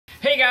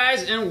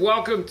guys, and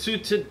welcome to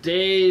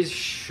today's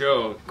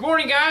show. Good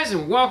morning guys,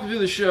 and welcome to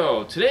the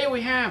show. Today we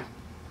have...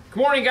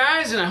 Good morning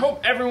guys, and I hope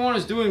everyone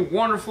is doing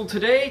wonderful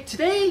today.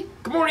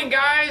 Good morning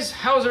guys,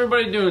 how's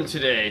everybody doing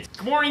today?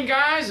 Good morning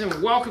guys,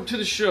 and welcome to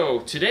the show.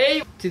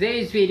 Today's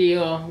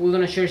video, we're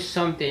gonna share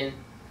something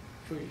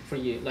for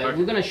you.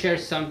 We're gonna share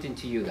something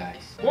to you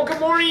guys. Well, good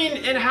morning,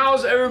 and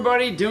how's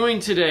everybody doing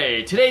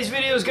today? Today's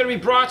video is gonna be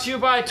brought to you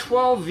by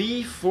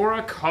 12V for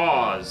a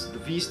cause. The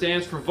V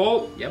stands for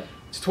volt. Yep.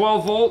 It's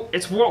 12 volt,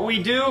 it's what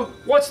we do.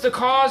 What's the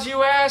cause,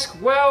 you ask?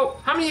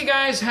 Well, how many of you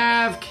guys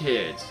have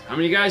kids? How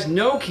many of you guys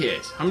know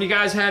kids? How many of you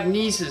guys have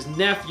nieces,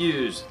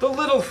 nephews? The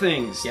little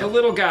things, the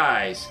little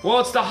guys. Well,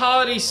 it's the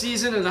holiday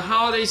season, and the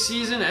holiday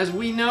season, as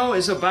we know,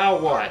 is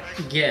about what?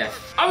 Gift.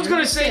 I was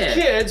gonna say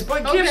kids,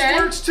 but gifts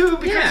works too,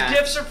 because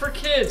gifts are for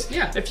kids.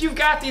 Yeah. If you've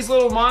got these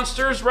little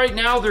monsters right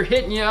now, they're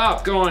hitting you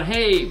up, going,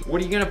 hey,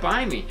 what are you gonna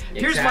buy me?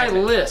 Here's my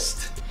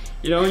list.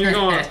 You know, and you're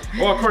going,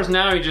 well, of course,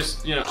 now you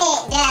just, you know.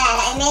 Hey, Dad,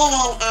 I made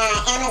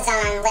an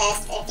Amazon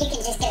list. If you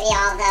could just give me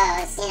all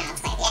those, you know,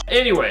 it's like, yeah.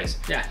 Anyways,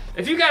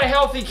 if you got a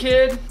healthy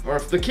kid, or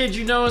if the kid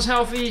you know is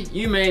healthy,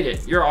 you made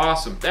it. You're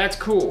awesome. That's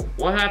cool.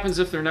 What happens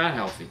if they're not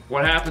healthy?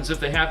 What happens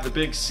if they have the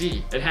big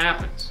C? It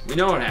happens. We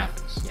know it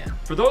happens. Yeah.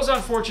 For those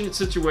unfortunate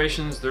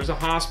situations, there's a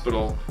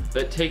hospital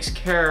that takes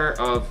care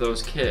of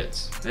those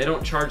kids. They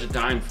don't charge a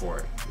dime for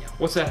it.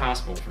 What's that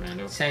hospital,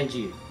 Fernando? St.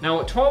 Jude. Now,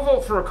 what 12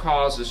 Volt for a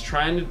Cause is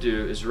trying to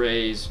do is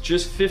raise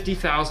just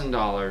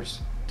 $50,000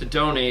 to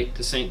donate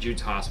to St.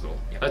 Jude's Hospital.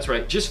 Yep. That's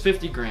right, just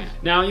 50 grand.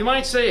 Now, you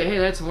might say, hey,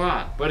 that's a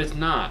lot, but it's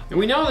not. And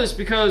we know this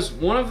because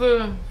one of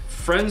the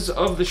friends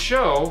of the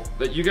show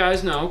that you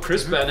guys know,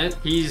 Chris Bennett,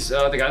 he's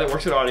the guy that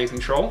works at Audio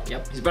Control.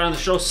 Yep. He's been on the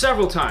show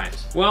several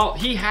times. Well,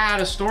 he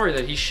had a story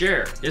that he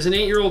shared. He has an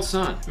 8-year-old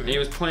son, and he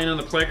was playing on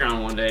the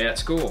playground one day at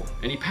school,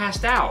 and he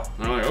passed out.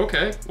 And I'm like,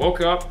 okay.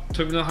 Woke up,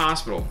 took him to the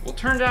hospital. Well,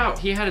 turned out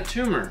he had a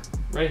tumor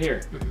right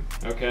here,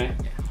 okay?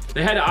 Yeah.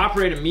 They had to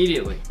operate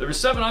immediately. There were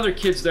 7 other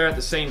kids there at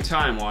the same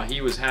time while he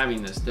was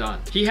having this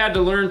done. He had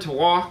to learn to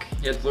walk,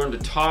 he had to learn to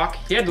talk,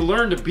 he had to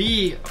learn to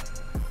be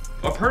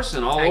a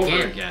person all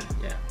over again.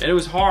 Yeah. And it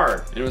was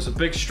hard, and it was a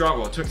big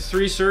struggle. It took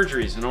 3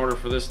 surgeries in order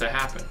for this to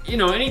happen. You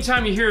know,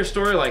 anytime you hear a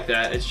story like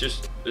that,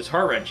 it's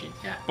heart-wrenching.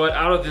 Yeah. But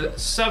out of the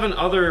 7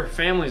 other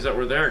families that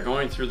were there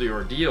going through the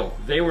ordeal,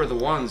 they were the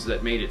ones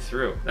that made it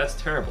through. That's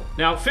terrible.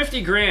 Now,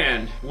 50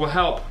 grand will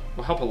help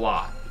a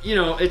lot. You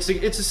know, it's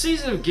a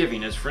season of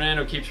giving, as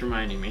Fernando keeps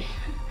reminding me.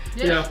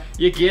 Yeah. You know,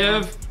 you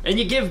give, and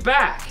you give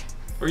back,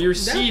 or you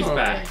receive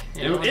back.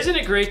 You know, isn't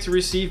it great to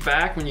receive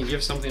back when you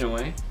give something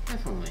away?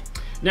 Definitely.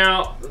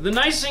 Now, the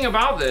nice thing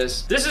about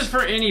this is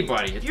for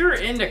anybody. If you're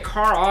into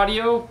car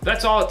audio,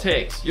 that's all it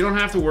takes. You don't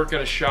have to work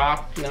at a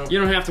shop. No. You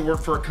don't have to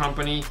work for a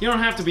company. You don't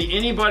have to be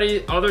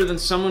anybody other than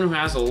someone who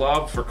has a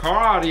love for car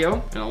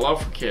audio and a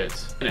love for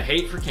kids and a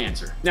hate for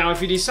cancer. Now,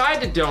 if you decide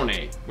to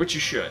donate, which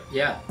you should.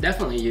 Yeah,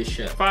 definitely you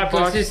should. $5,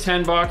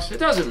 $10, it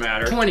doesn't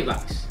matter. 20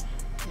 bucks.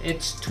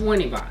 It's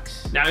 20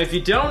 bucks. Now, if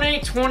you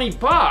donate 20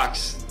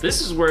 bucks, this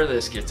is where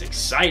this gets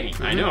exciting.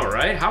 I know,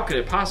 right? How could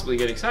it possibly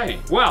get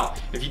exciting? Well,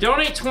 if you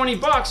donate 20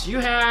 bucks, you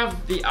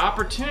have the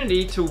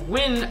opportunity to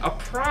win a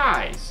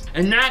prize.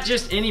 And not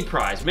just any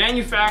prize.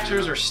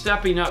 Manufacturers are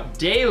stepping up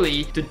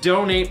daily to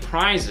donate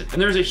prizes.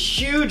 And there's a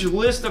huge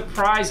list of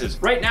prizes.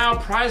 Right now,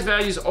 prize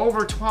value is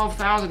over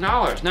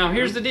 $12,000. Now,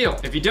 here's the deal.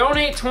 If you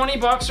donate 20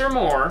 bucks or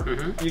more,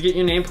 you get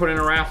your name put in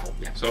a raffle.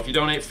 Yeah. So if you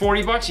donate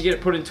 40 bucks, you get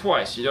it put in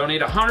twice. You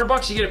donate 100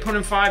 bucks, you get it put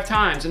in 5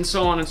 times, and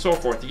so on and so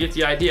forth. You get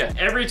the idea.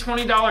 Every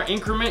 $20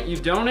 increment you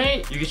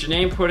donate, you get your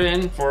name put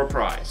in for a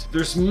prize.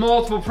 There's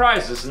multiple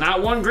prizes. It's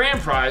not one grand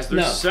prize.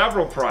 There's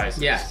several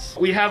prizes. Yes.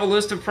 We have a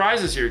list of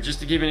prizes here, just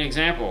to give you an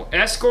example.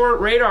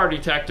 Escort radar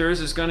detectors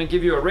is going to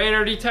give you a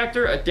radar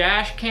detector, a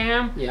dash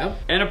cam,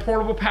 and a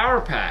portable power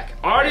pack.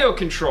 Audio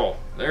control.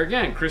 There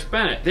again, Chris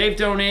Bennett. They've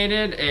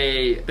donated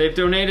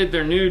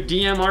their new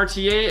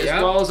DMRTA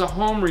as well as a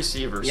home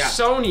receiver.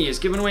 Sony is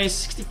giving away a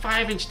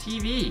 65-inch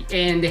TV.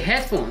 And the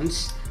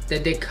headphones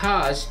that they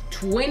cost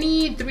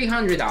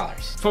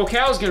 $2,300.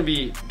 Focal is going to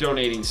be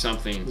donating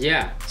something.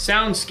 Yeah.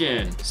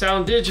 SoundSkin,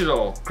 Sound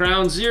Digital,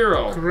 Ground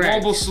Zero,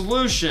 Mobile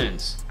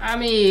Solutions. I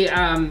mean,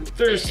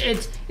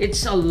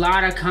 it's a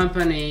lot of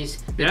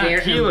companies that they're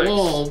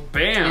involved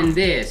in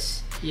this.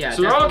 Yeah,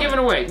 so they're all giving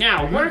away.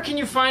 Now, where can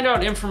you find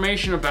out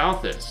information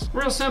about this?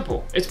 Real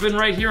simple. It's been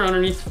right here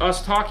underneath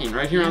us talking,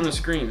 right here on the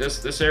screen,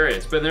 this area.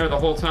 It's been there the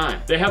whole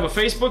time. They have a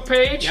Facebook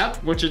page,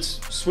 which it's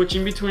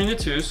switching between the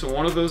two. So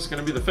one of those is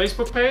going to be the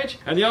Facebook page,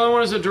 and the other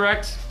one is a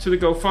direct to the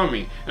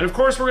GoFundMe. And of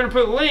course, we're going to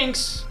put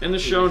links in the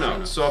show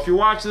notes. So if you're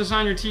watching this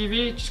on your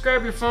TV, just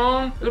grab your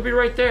phone. It'll be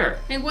right there.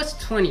 And what's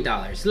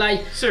 $20?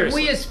 Like,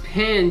 seriously, we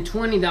spend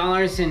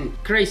 $20 in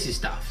crazy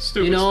stuff.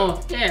 Stupid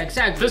stuff. Yeah,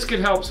 exactly. This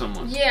could help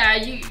someone. Yeah,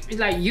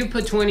 you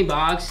put 20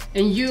 bucks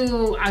and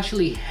you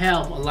actually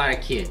help a lot of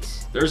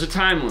kids. There's a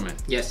time limit.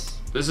 Yes.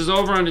 This is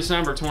over on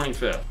December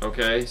 25th,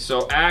 okay?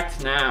 So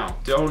act now,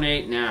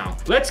 donate now.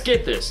 Let's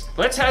get this.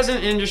 Let's as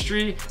an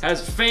industry,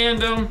 as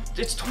fandom,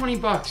 it's 20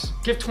 bucks.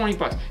 Give 20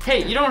 bucks.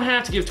 Hey, you don't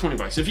have to give 20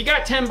 bucks. If you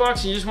got 10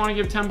 bucks and you just want to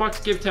give 10 bucks,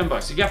 give 10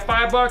 bucks. If you got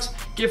 5 bucks,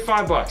 give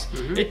 5 bucks.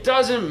 It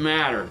doesn't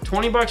matter.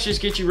 20 bucks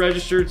just get you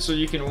registered so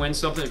you can win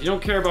something. If you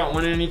don't care about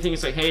winning anything,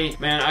 it's like, hey,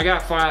 man, I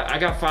got 5, I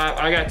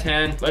got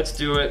 10, let's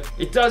do it.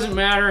 It doesn't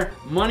matter.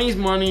 Money's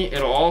money.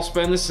 It'll all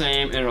spend the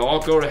same and it'll all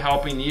go to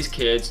helping these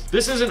kids.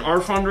 This isn't our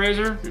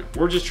fundraiser.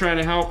 We're just trying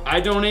to help.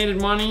 I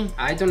donated money.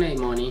 I donate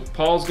money.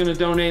 Paul's gonna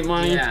donate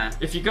money. Yeah.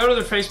 If you go to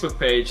their Facebook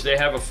page, they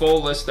have a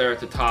full list there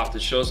at the top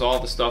that shows all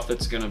the stuff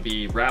that's gonna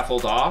be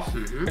raffled off.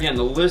 Again,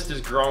 the list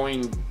is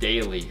growing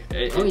daily.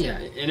 Oh yeah.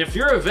 And if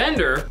you're a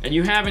vendor and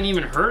you haven't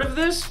even heard of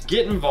this,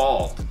 get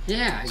involved.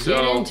 Yeah,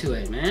 get into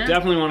it, man.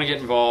 Definitely want to get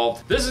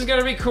involved. This is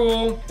gonna be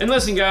cool. And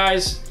listen,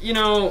 guys, you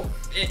know,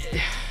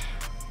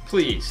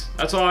 please,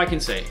 that's all I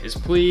can say is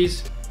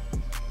please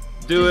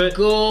do it.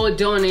 Go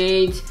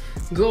donate.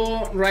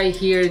 Go right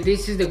here.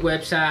 This is the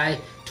website.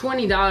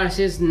 $20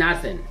 is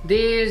nothing.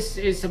 This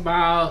is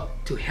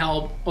about to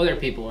help other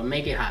people and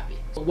make it happy.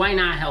 Why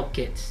not help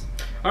kids?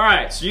 All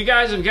right, so you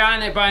guys have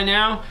gotten it by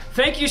now.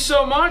 Thank you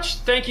so much.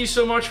 Thank you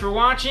so much for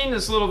watching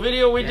this little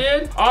video we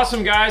did.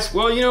 Awesome, guys.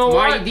 Well, you know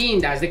what? Marty Dean,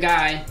 that's the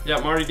guy. Yeah,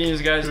 Marty Dean is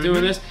the guy that's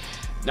doing this.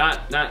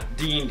 Not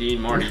Dean,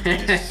 Marty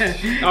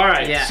Dean. All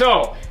right,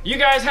 so you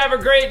guys have a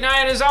great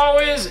night as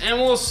always, and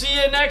we'll see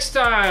you next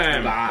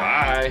time.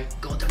 Bye. Bye.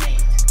 Go donate.